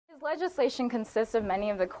His legislation consists of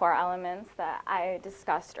many of the core elements that I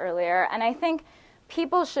discussed earlier, and I think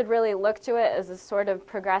people should really look to it as a sort of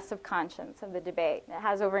progressive conscience of the debate. It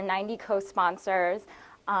has over 90 co-sponsors.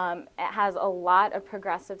 It has a lot of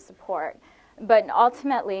progressive support. But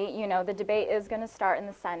ultimately, you know, the debate is going to start in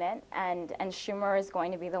the Senate, and Schumer is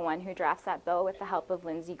going to be the one who drafts that bill with the help of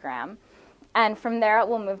Lindsey Graham. And from there, it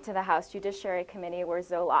will move to the House Judiciary Committee, where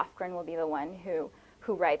Zoe Lofgren will be the one who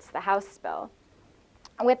writes the House bill.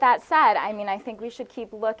 With that said, I mean, I think we should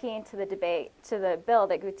keep looking to the debate, to the bill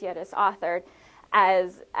that Gutierrez authored,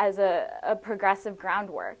 as a progressive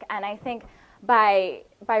groundwork. And I think by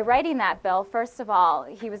writing that bill, first of all,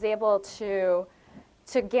 he was able to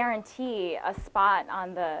guarantee a spot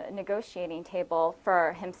on the negotiating table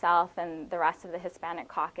for himself and the rest of the Hispanic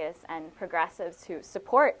caucus and progressives who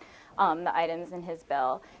support the items in his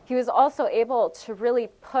bill. He was also able to really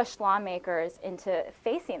push lawmakers into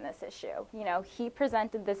facing this issue. You know, he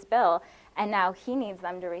presented this bill, and now he needs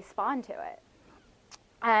them to respond to it.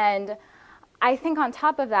 And I think on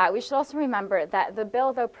top of that, we should also remember that the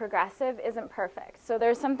bill, though progressive, isn't perfect. So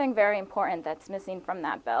there's something very important that's missing from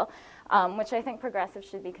that bill, which I think progressives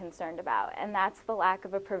should be concerned about, and that's the lack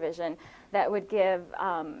of a provision that would give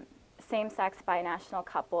same-sex binational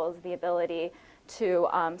couples the ability to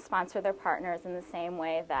sponsor their partners in the same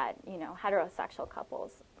way that, you know, heterosexual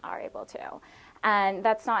couples are able to. And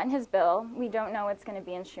that's not in his bill. We don't know what's going to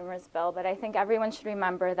be in Schumer's bill, but I think everyone should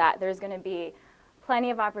remember that there's going to be plenty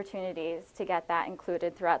of opportunities to get that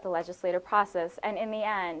included throughout the legislative process. And in the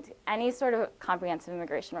end, any sort of comprehensive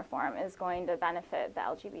immigration reform is going to benefit the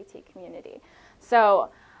LGBT community.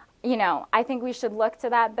 So, you know, I think we should look to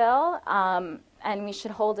that bill, and we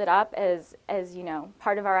should hold it up as you know,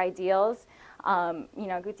 part of our ideals. You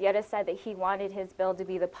know, Gutierrez said that he wanted his bill to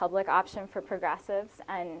be the public option for progressives,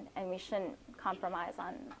 and we shouldn't compromise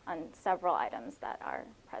on several items that are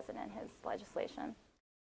present in his legislation.